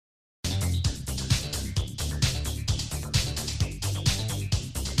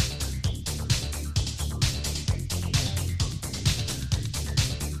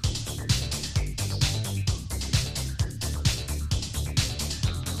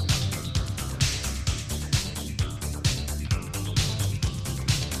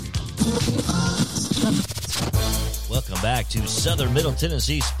back to Southern Middle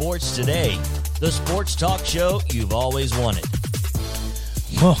Tennessee Sports Today, the sports talk show you've always wanted.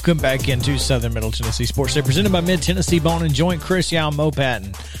 Welcome back into Southern Middle Tennessee Sports Day, presented by Mid-Tennessee Bone and Joint. Chris Yao, Mo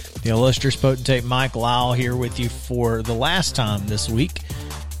Patton, the illustrious potentate Mike Lyle here with you for the last time this week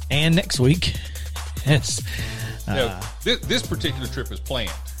and next week. Yes. This particular trip is planned.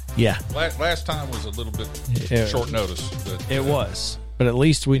 Yeah. Last time was a little bit short notice. But, it was, but at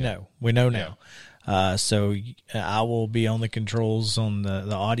least we know. We know now. So I will be on the controls on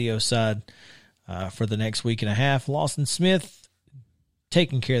the audio side for the next week and a half. Lawson Smith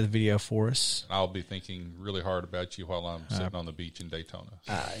taking care of the video for us. I'll be thinking really hard about you while I'm sitting on the beach in Daytona.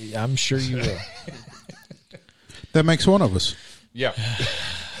 I'm sure you will. That makes one of us. Yeah.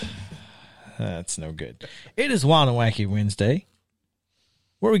 That's no good. It is Wild and Wacky Wednesday,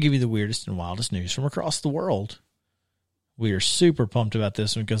 where we give you the weirdest and wildest news from across the world. We are super pumped about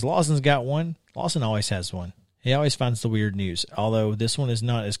this one because Lawson's got one. Lawson always has one. He always finds the weird news, although this one is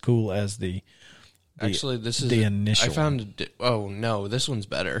not as cool as the Actually, this is the initial. I found. Oh no, this one's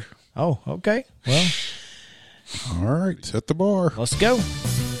better. Oh, okay. Well, all right, set the bar. Let's go.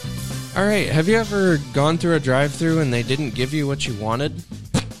 All right. Have you ever gone through a drive-through and they didn't give you what you wanted?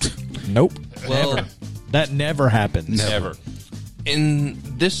 Nope. Well, never. That never happens. Never. In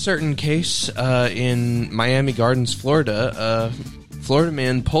this certain case, in Miami Gardens, Florida, a Florida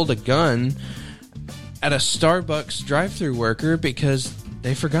man pulled a gun at a Starbucks drive-thru worker because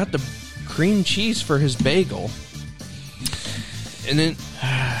they forgot the cream cheese for his bagel. And then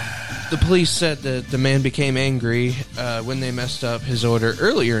the police said that the man became angry when they messed up his order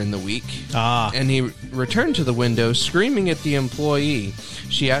earlier in the week. And he returned to the window screaming at the employee.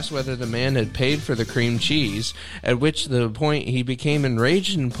 She asked whether the man had paid for the cream cheese, at which the point he became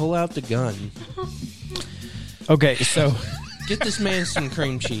enraged and pulled out the gun. Okay, so get this man some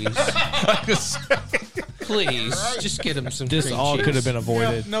cream cheese. Please, just get him some cream cheese. This all could have been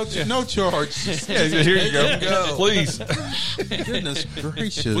avoided. No charge. Here you go. Please. Goodness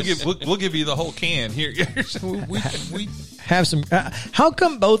gracious. We'll give you the whole can. Here. we Have some. How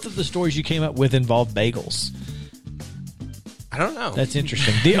come both of the stories you came up with involve bagels? I don't know. That's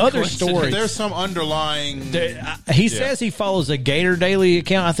interesting. The other story, there's some underlying he says he follows a Gator Daily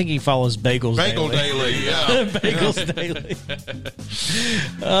account. I think he follows Bagels bagel daily. Yeah. Bagels Daily.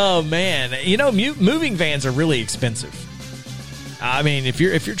 Oh man, you know, moving vans are really expensive. I mean, if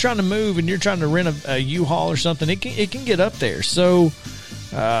you're trying to move and you're trying to rent a U-Haul or something, it can get up there. So,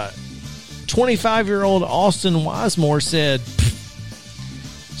 25-year-old Austin Wisemore said,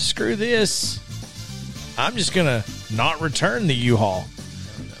 "Screw this. I'm just gonna not return the U-Haul.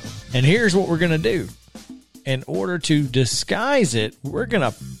 And here's what we're going to do. In order to disguise it, we're going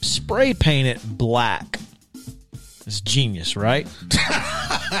to spray paint it black." It's genius, right?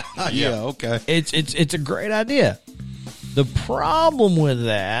 Yeah, okay. It's a great idea. The problem with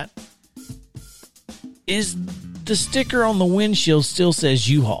that is the sticker on the windshield still says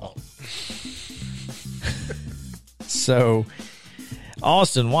U-Haul. So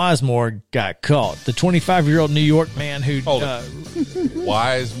Austin Wisemore got caught. The 25-year-old New York man who...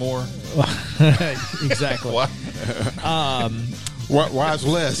 Wisemore? Exactly. Wise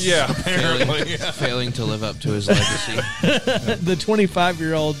less. Yeah, apparently. Failing to live up to his legacy. The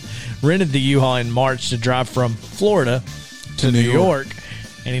 25-year-old rented the U-Haul in March to drive from Florida to New York,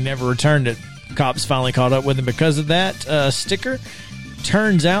 and he never returned it. Cops finally caught up with him because of that sticker.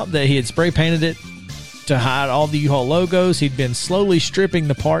 Turns out that he had spray painted it to hide all the U-Haul logos. He'd been slowly stripping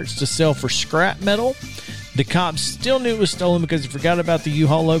the parts to sell for scrap metal. The cops still knew it was stolen because he forgot about the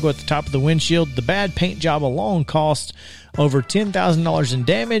U-Haul logo at the top of the windshield. The bad paint job alone cost over $10,000 in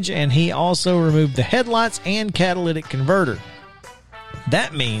damage, and he also removed the headlights and catalytic converter.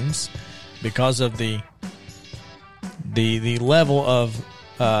 That means, because of the level of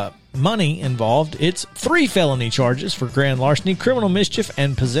money involved, it's 3 felony charges for grand larceny, criminal mischief,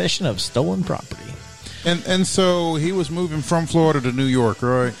 and possession of stolen property. And so he was moving from Florida to New York,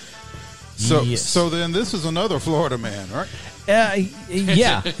 right? So Yes. So then this is another Florida man, right?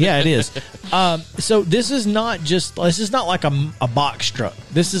 Yeah, it is. So this is not like a box truck.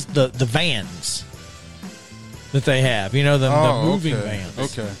 This is the vans that they have. You know, the moving vans.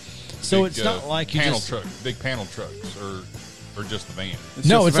 Okay. So Big, it's not like you panel just truck, big panel trucks, or just the van.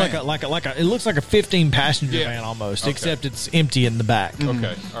 no. just It's a van. like a. It looks like a 15-passenger Yeah. van almost, Okay. except it's empty in the back.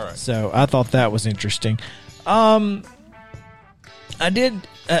 Okay, all right. So I thought that was interesting. I did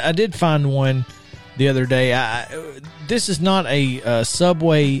find one the other day. This is not a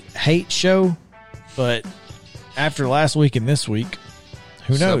Subway hate show, but after last week and this week,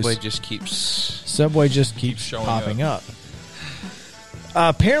 who knows? Subway just keeps Showing popping up.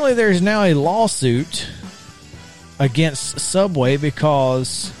 Apparently, there's now a lawsuit against Subway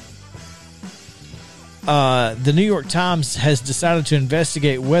because the New York Times has decided to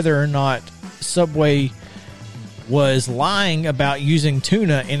investigate whether or not Subway was lying about using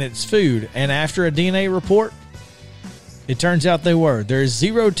tuna in its food. And after a DNA report, it turns out they were. There's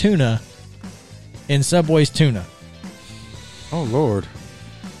zero tuna in Subway's tuna. Oh, Lord.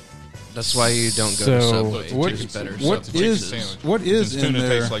 That's why you don't go So, to Subway. what- It's better. what Subway. is- Sandwich. what is Since in tuna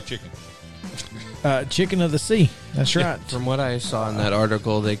there? tastes like chicken. Chicken of the sea. That's right. From what I saw in that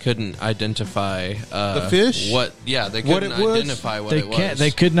article, they couldn't identify The fish? What? Yeah, they What couldn't it was? identify what They it was. can't.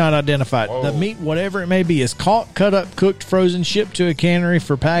 They could not identify it. The Whoa. meat, whatever it may be, is caught, cut up, cooked, frozen, shipped to a cannery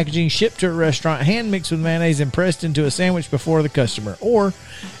for packaging, shipped to a restaurant, hand mixed with mayonnaise, and pressed into a sandwich before the customer. Or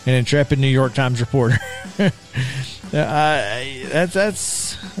an intrepid New York Times reporter.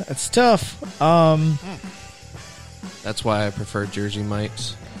 That's tough. That's why I prefer Jersey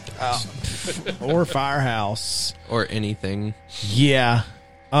Mike's Or Firehouse. or anything. Yeah.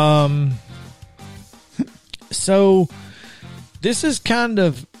 So this is kind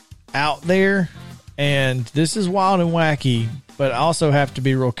of out there, and this is wild and wacky, but I also have to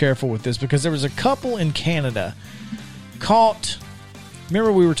be real careful with this because there was a couple in Canada caught.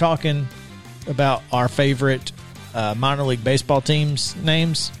 Remember we were talking about our favorite minor league baseball teams'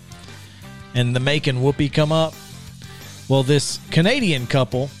 names and the Macon Whoopee come up? Well, this Canadian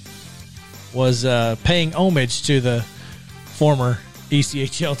couple was paying homage to the former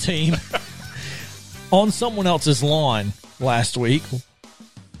ECHL team on someone else's lawn last week.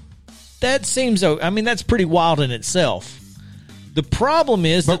 That seems, I mean, that's pretty wild in itself. The problem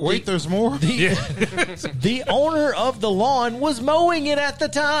is But that wait, there's more? the owner of the lawn was mowing it at the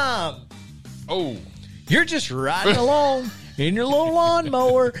time. Oh, You're just riding along in your little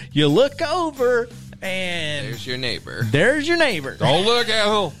lawnmower. You look over, and There's your neighbor. there's your neighbor. don't look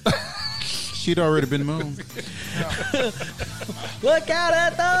out! She'd already been moved. Look out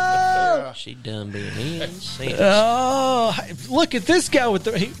at those! She done being insane. Oh, look at this guy with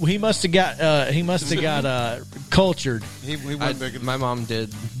the. He must have got cultured. He went big and My mom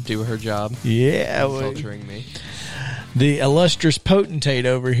did do her job Yeah, filtering me. the illustrious potentate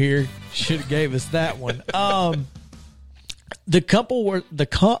over here should have gave us that one. The couple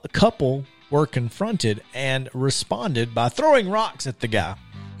were confronted and responded by throwing rocks at the guy.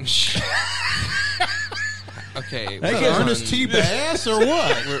 Okay. That were gives they Ernest on- T. Bass or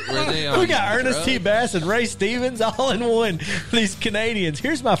what? Were they on We got Ernest T. drugs? Bass and Ray Stevens all in one. These Canadians.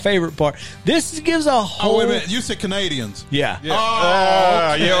 Here's my favorite part. This gives a whole. Oh, wait a minute. You said Canadians. Yeah.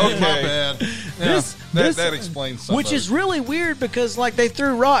 Yeah, yeah, okay. My bad. This, That explains some which of is it. really weird because like they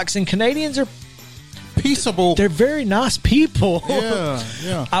threw rocks and Canadians Peaceable. they're very nice people. Yeah,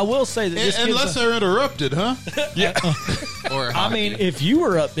 yeah. I will say that this gives Unless a- they're interrupted, huh? Or I hockey. mean, if you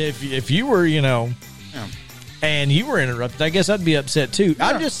were up, if you were, Yeah. and you were interrupted, I guess I'd be upset too.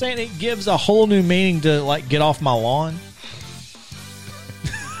 I'm just saying it gives a whole new meaning to like get off my lawn.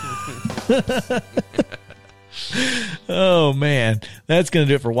 Oh man, that's going to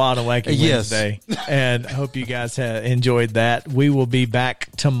do it for Wild and Wacky Yes. Wednesday. And I hope you guys have enjoyed that. We will be back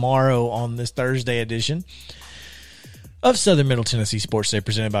tomorrow on this Thursday edition of Southern Middle Tennessee Sports Day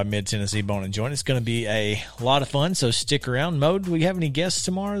presented by Mid Tennessee Bone and Joint. It's going to be a lot of fun, so stick around. Mo, do we have any guests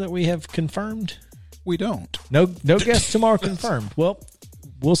tomorrow that we have confirmed? We don't. No guests tomorrow confirmed. Well,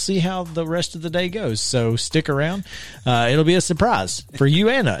 we'll see how the rest of the day goes. So stick around. It'll be a surprise for you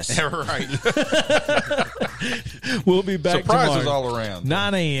and us. Right. We'll be back Surprises tomorrow. all around.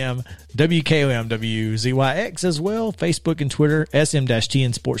 9 a.m. WKOM WZYX as well. Facebook and Twitter,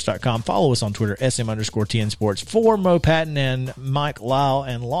 SM-TNSports.com. Follow us on Twitter, SM_TNSports. For Mo Patton and Mike Lyle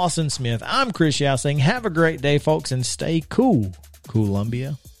and Lawson Smith, I'm Chris Yao saying have a great day, folks, and stay cool.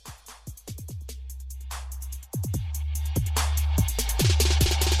 Columbia.